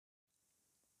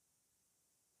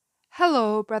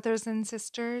Hello, brothers and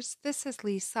sisters. This is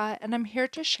Lisa, and I'm here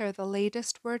to share the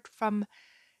latest word from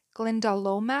Glynda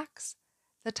Lomax.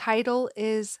 The title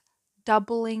is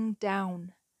Doubling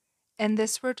Down, and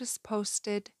this word is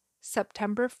posted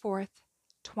September 4th,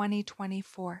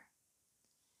 2024.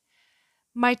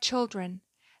 My children,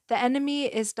 the enemy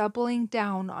is doubling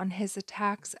down on his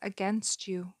attacks against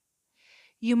you.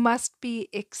 You must be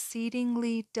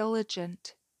exceedingly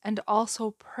diligent and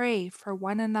also pray for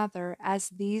one another, as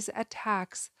these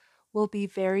attacks will be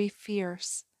very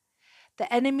fierce.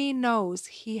 The enemy knows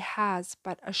he has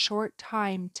but a short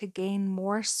time to gain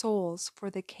more souls for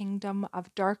the kingdom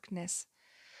of darkness,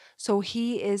 so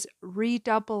he is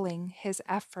redoubling his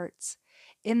efforts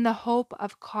in the hope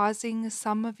of causing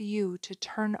some of you to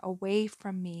turn away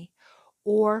from me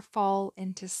or fall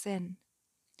into sin.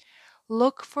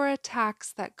 Look for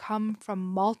attacks that come from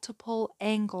multiple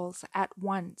angles at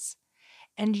once,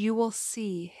 and you will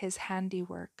see his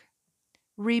handiwork.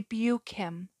 Rebuke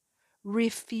him,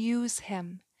 refuse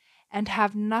him, and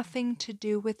have nothing to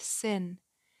do with sin,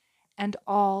 and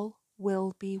all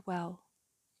will be well.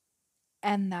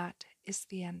 And that is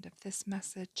the end of this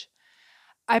message.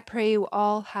 I pray you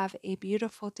all have a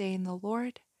beautiful day in the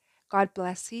Lord. God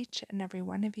bless each and every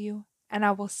one of you, and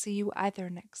I will see you either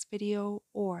next video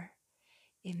or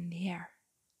in the air.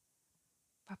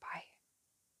 Bye bye.